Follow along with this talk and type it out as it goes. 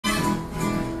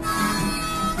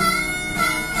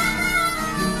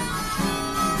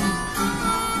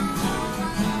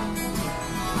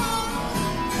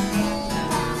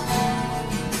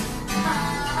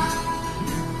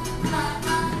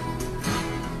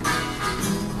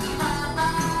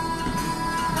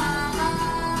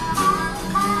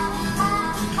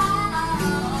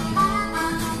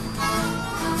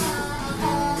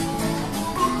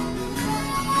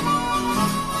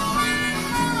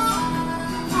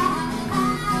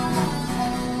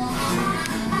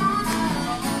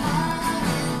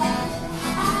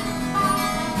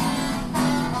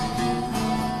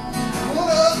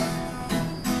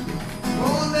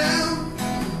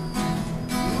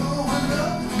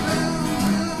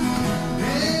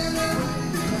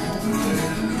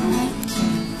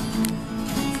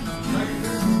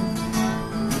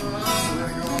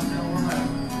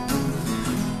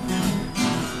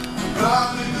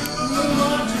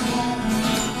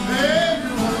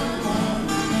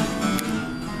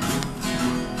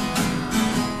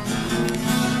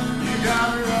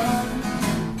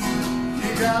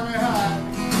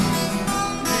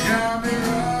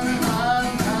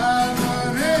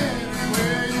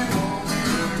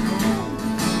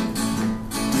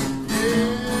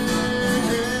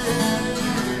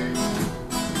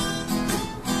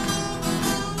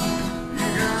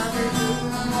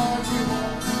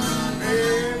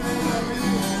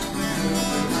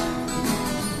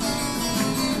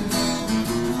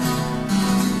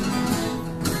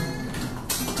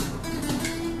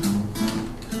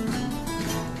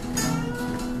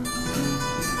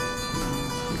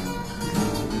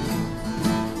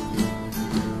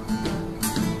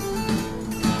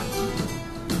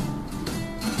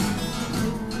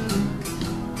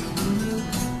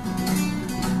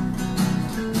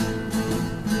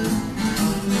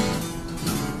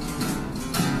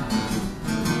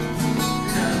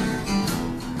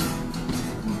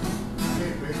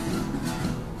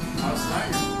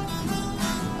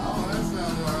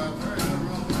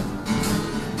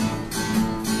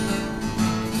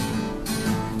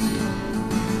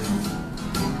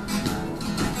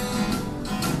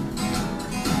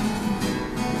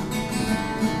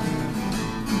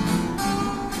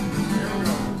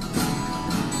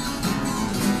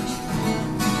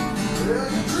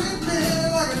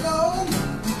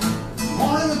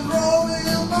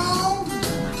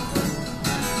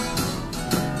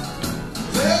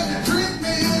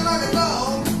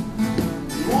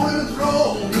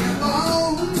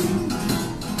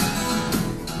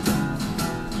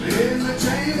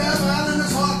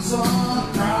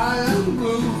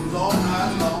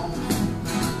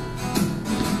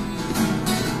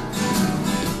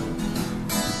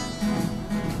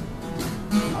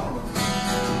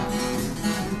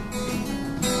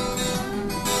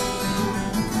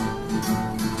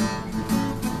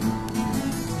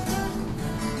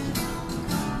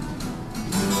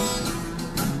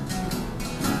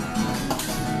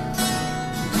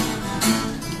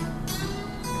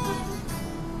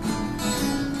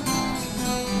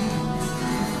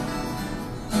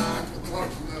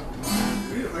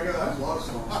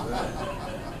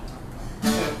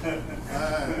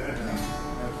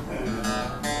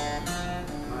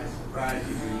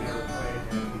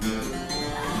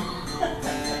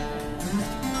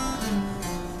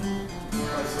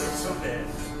Okay.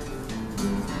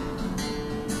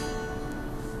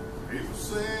 People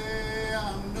say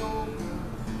I'm no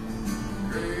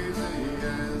crazy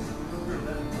as a bird.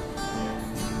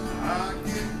 I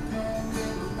get drunk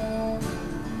in the morning,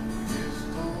 get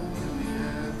stoned in the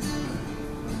afternoon.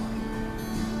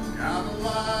 Kinda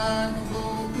like a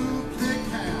local click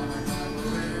hand, I got to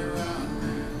lay around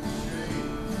in the shade.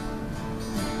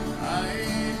 I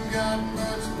ain't got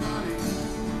much money,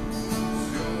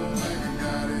 sure think I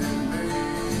got it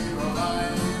made, but I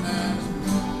ain't asking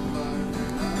nobody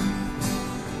tonight.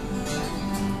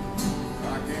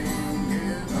 I can't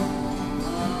get on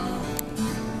my own.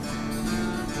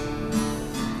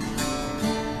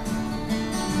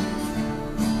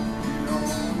 You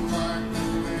don't like the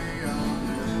way I'm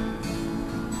living,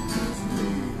 just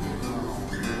leave it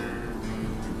alone.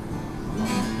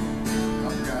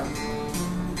 I've got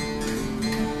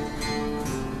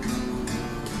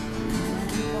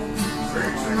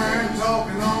preacher man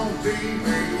talking on TV,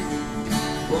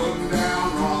 putting down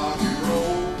rock and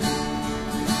roll.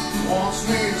 Wants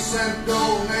me to send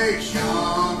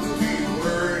donations to be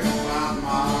worried about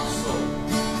my soul.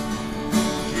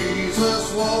 Jesus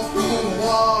walked on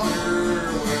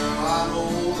water, well I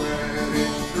know that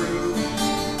it's true.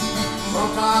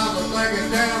 Sometimes I think a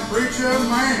damn preacher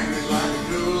man is like to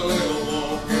do a little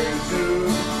walking too.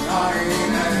 I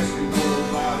ain't asking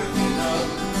nobody for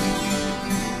nothing.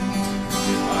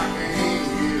 I can't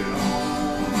get it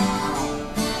on my own.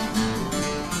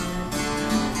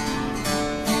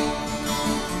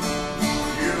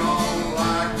 You don't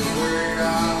like the way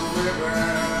I'm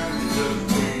living, just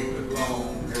leave it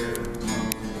alone.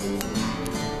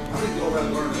 How did you go around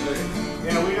learning today?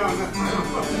 Yeah, we don't know.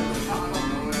 I don't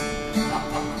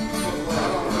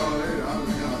know it. I'm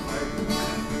just gonna make it.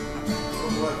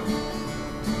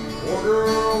 Poor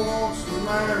girl wants to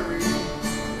marry.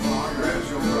 Rich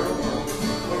girl wants to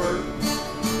flirt.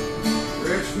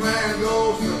 Rich man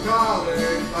goes to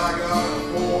college. I got a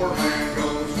poor man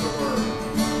goes to work.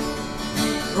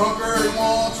 Drunkard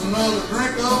wants another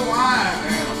drink of wine,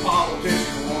 and a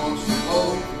politician wants to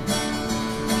vote.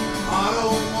 I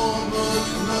don't want much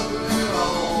of nothing at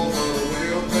all, but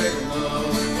we'll take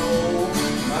another goal.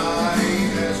 I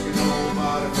ain't asking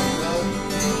nobody for nothing.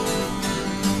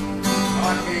 I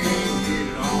can't get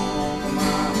it on my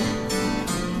own.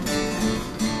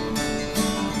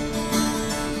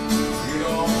 You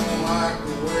don't like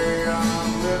the way I'm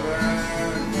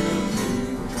living, just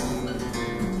leave it alone.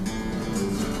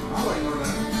 I like learning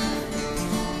that.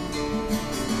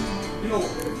 You know,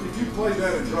 if you play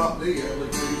that in drop D, at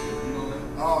least you know that.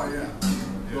 Oh yeah.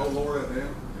 Go lower that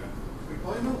down. We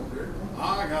play no, Jerry. I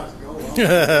got to go. I'm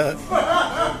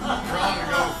trying to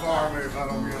go far, maybe if I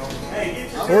don't get over. Hey, get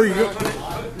your Where you go?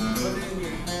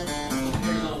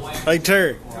 Hey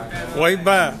Terry, wave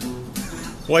by.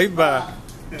 Wave by.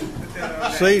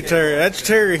 See Terry, that's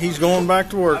Terry. He's going back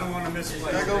to work. I don't want to miss a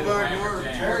place. I go back to work.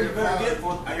 Terry, you better get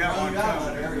for I got one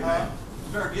coming. You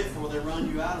better get for they run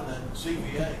you out of that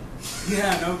CVA.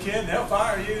 Yeah, no kidding. They'll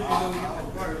fire you.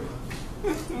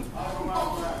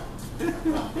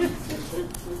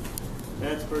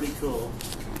 That's pretty cool.